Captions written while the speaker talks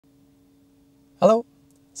Hello!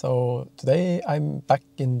 So today I'm back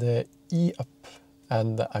in the E-Up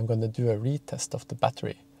and I'm going to do a retest of the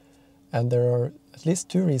battery. And there are at least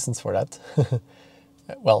two reasons for that.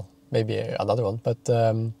 Well, maybe another one, but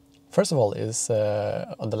first of all is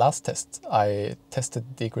on the last test I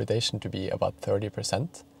tested degradation to be about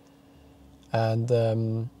 30%.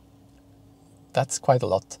 And that's quite a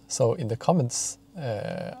lot. So in the comments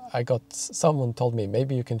someone told me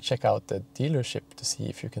maybe you can check out the dealership to see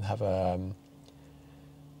if you can have a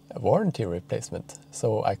warranty replacement.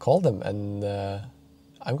 So I called them and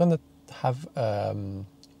I'm gonna have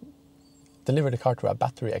deliver the car to a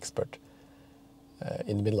battery expert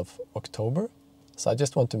in the middle of October. So I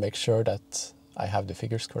just want to make sure that I have the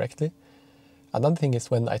figures correctly. Another thing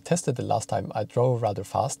is when I tested it last time, I drove rather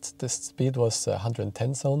fast. The speed was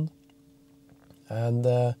 110 zone. And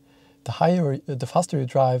the faster you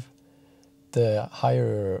drive, the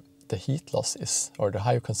higher the heat loss is, or the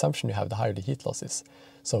higher consumption you have, the higher the heat loss is.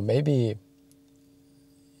 So maybe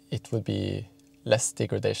it would be less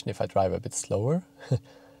degradation if I drive a bit slower.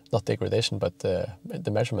 Not degradation, but the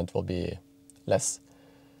measurement will be less.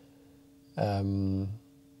 So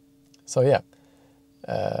yeah,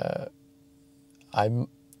 I'm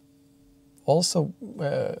also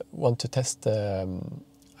want to test.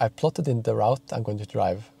 I plotted in the route I'm going to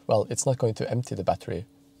drive. Well, it's not going to empty the battery,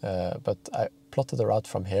 but I plotted the route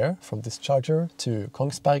from here, from this charger to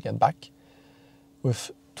Kongsberg and back,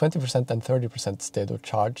 with 20% and 30% state of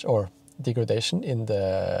charge or degradation in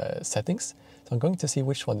the settings. So I'm going to see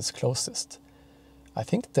which one is closest. I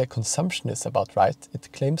think the consumption is about right.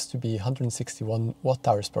 It claims to be 161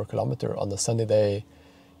 watt-hours per kilometer on a sunny day,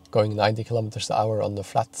 going 90 kilometers an hour on the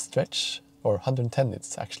flat stretch, or 110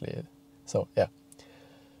 it's actually. So yeah,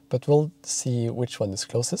 but we'll see which one is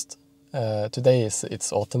closest. Today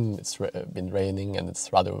it's autumn, it's been raining and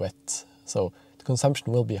it's rather wet, so the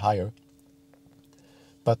consumption will be higher.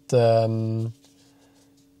 But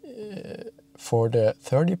for the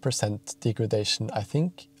 30% degradation, I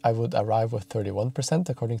think I would arrive with 31%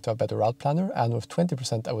 according to a better route planner, and with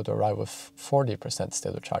 20% I would arrive with 40%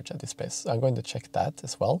 state of charge at this place. So I'm going to check that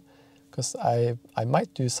as well, because I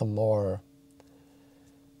might do some more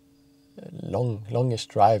longish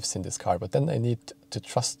drives in this car, but then I need to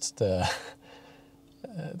trust the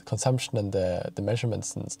consumption and the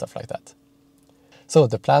measurements and stuff like that. So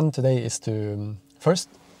the plan today is to first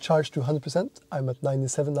charge to 100%. I'm at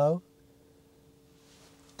 97 now.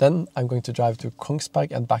 Then I'm going to drive to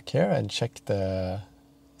Kongsberg and back here and check the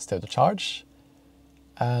state of charge.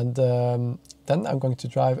 And then I'm going to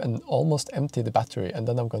drive and almost empty the battery, and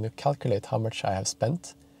then I'm going to calculate how much I have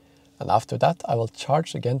spent. And after that, I will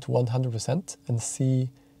charge again to 100% and see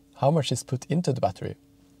how much is put into the battery.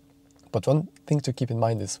 But one thing to keep in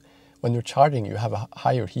mind is when you're charging, you have a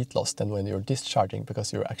higher heat loss than when you're discharging,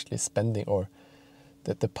 because you're actually spending, or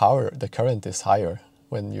the power, the current is higher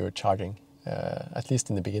when you're charging, at least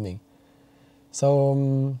in the beginning.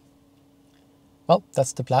 So, well,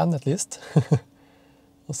 that's the plan at least.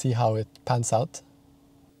 We'll see how it pans out.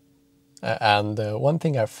 And one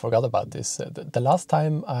thing I forgot about is the last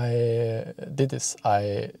time I did this,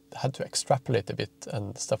 I had to extrapolate a bit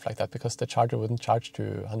and stuff like that, because the charger wouldn't charge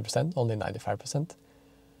to 100%, only 95%.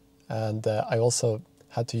 And I also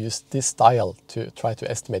had to use this dial to try to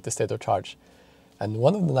estimate the state of charge. And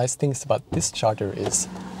one of the nice things about this charger is,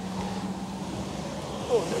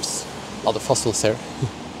 oh, there's a lot of fossils here.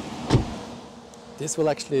 This will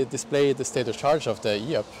actually display the state of charge of the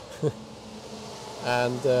E-Up.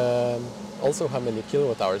 And also how many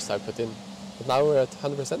kilowatt hours I put in. But now we're at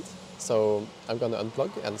 100%, so I'm going to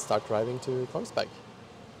unplug and start driving to Kongsberg.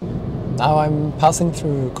 Now I'm passing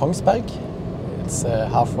through Kongsberg. It's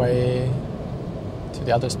halfway to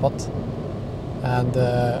the other spot. And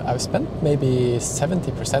I've spent maybe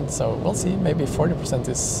 70%, so we'll see, maybe 40%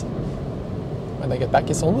 is when I get back.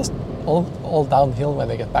 It's almost all downhill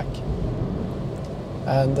when I get back.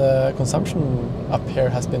 And consumption up here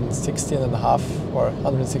has been 16.5 or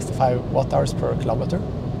 165 watt-hours per kilometer.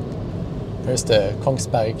 Here's the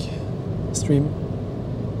Kongsberg stream,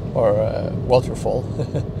 or waterfall.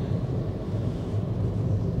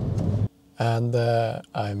 And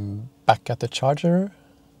I'm back at the charger,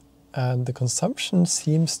 and the consumption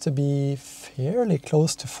seems to be fairly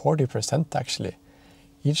close to 40% actually.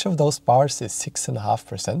 Each of those bars is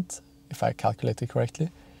 6.5%, if I calculate it correctly.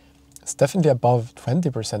 It's definitely above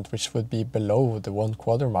 20%, which would be below the 1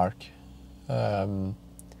 quarter mark.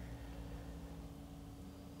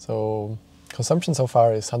 So consumption so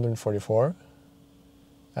far is 144,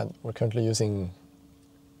 and we're currently using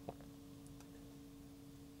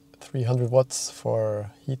 300 watts for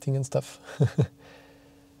heating and stuff.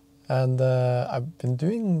 And I've been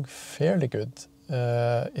doing fairly good.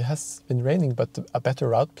 it has been raining, but a better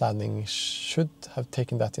route planning should have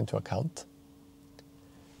taken that into account.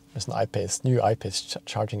 There's an new I-Pace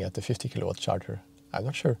charging at the 50 kilowatt charger. I'm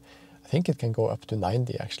not sure. I think it can go up to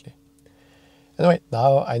 90 actually. Anyway,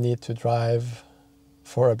 now I need to drive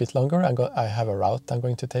for a bit longer. I have a route I'm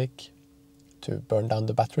going to take to burn down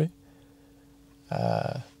the battery.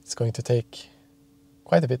 It's going to take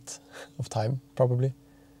quite a bit of time, probably,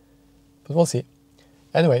 but we'll see.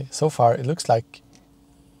 Anyway, so far it looks like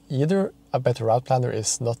either a better route planner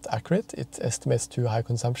is not accurate, it estimates too high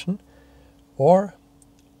consumption, or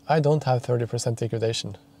I don't have 30%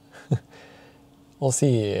 degradation. We'll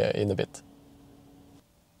see in a bit.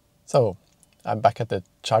 So, I'm back at the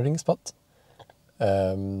charging spot.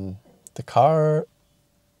 The car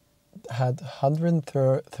had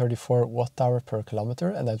 134 watt-hour per kilometer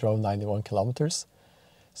and I drove 91 kilometers.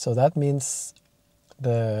 So that means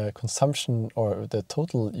the consumption or the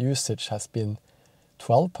total usage has been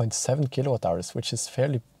 12.7 kilowatt hours, which is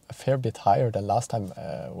a fair bit higher than last time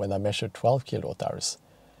when I measured 12 kilowatt hours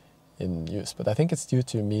in use. But I think it's due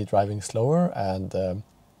to me driving slower and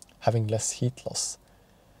having less heat loss.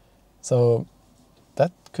 So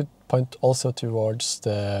that could point also towards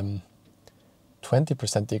the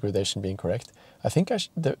 20% degradation being correct. I think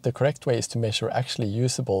the correct way is to measure actually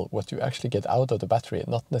usable, what you actually get out of the battery,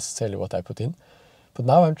 not necessarily what I put in. But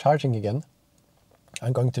now I'm charging again.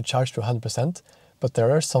 I'm going to charge to 100%, but there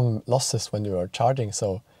are some losses when you are charging,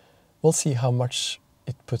 so we'll see how much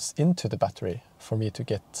it puts into the battery for me to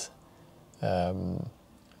get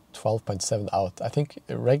 12.7 out. I think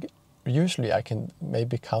usually I can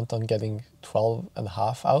maybe count on getting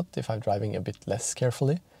 12.5 out if I'm driving a bit less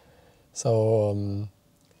carefully. So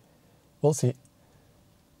we'll see.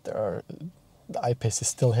 The I-Pace is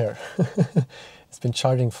still here. It's been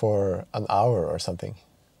charging for an hour or something.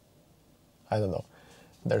 I don't know.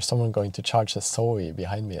 There's someone going to charge a Zoe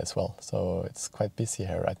behind me as well, so it's quite busy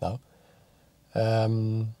here right now.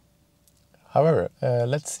 However,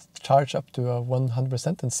 let's charge up to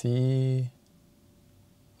 100% and see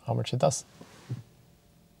how much it does.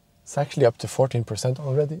 It's actually up to 14%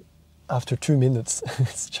 already after 2 minutes.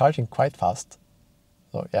 It's charging quite fast.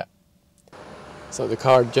 So yeah. So the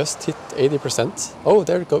car just hit 80%. Oh,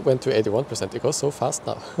 there it went to 81%. It goes so fast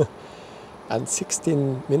now. And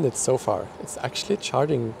 16 minutes so far. It's actually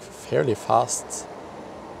charging fairly fast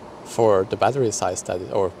for the battery size that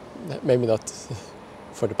is, or maybe not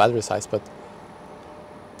for the battery size, but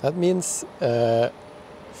that means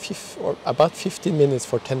about 15 minutes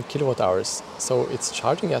for 10 kilowatt hours. So it's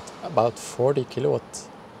charging at about 40 kilowatt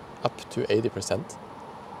up to 80%.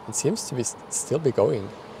 It seems to be still be going.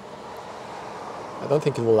 I don't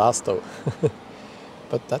think it will last though.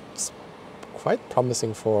 But that's quite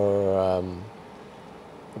promising for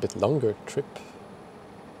a bit longer trip.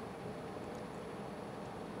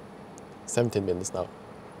 17 minutes now.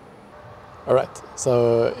 Alright,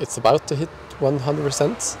 so it's about to hit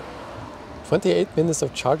 100%. 28 minutes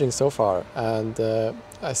of charging so far, and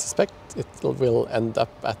I suspect it will end up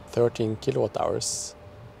at 13 kilowatt hours,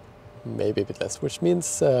 maybe a bit less, which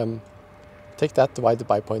means take that divided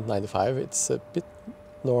by 0.95, it's a bit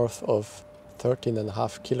north of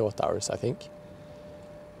 13.5 kilowatt hours, I think.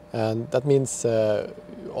 And that means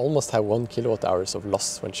you almost have 1 kilowatt hours of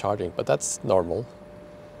loss when charging, but that's normal.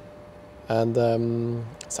 And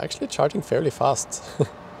it's actually charging fairly fast.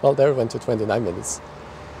 Well, there it went to 29 minutes.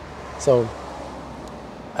 So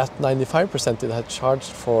at 95% it had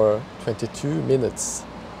charged for 22 minutes.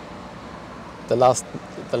 The last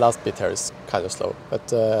bit here is kind of slow,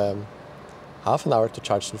 but half an hour to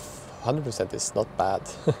charge to 100% is not bad.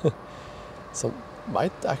 So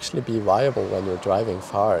might actually be viable when you're driving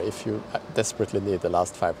far if you desperately need the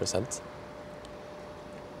last 5%.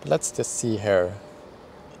 But let's just see here.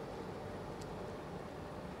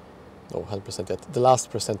 No, 100% yet. The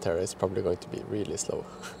last percent here is probably going to be really slow.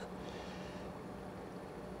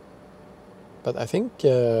 But I think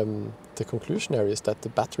the conclusion here is that the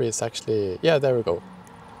battery is actually, yeah, there we go.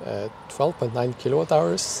 12.9 kilowatt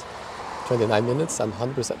hours, 29 minutes and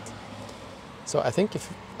 100%. So I think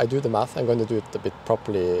if I do the math, I'm going to do it a bit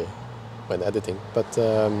properly when editing. But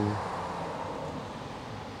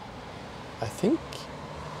I think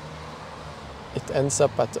it ends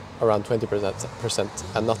up at around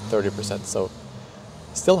 20% and not 30%. So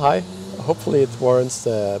still high. Hopefully it warrants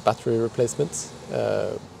the battery replacement.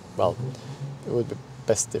 Well, it would be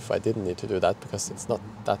best if I didn't need to do that because it's not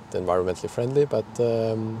that environmentally friendly, but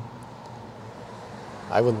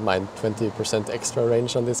I wouldn't mind 20% extra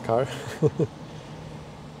range on this car.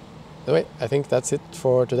 Anyway, I think that's it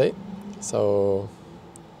for today. So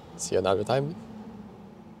see you another time.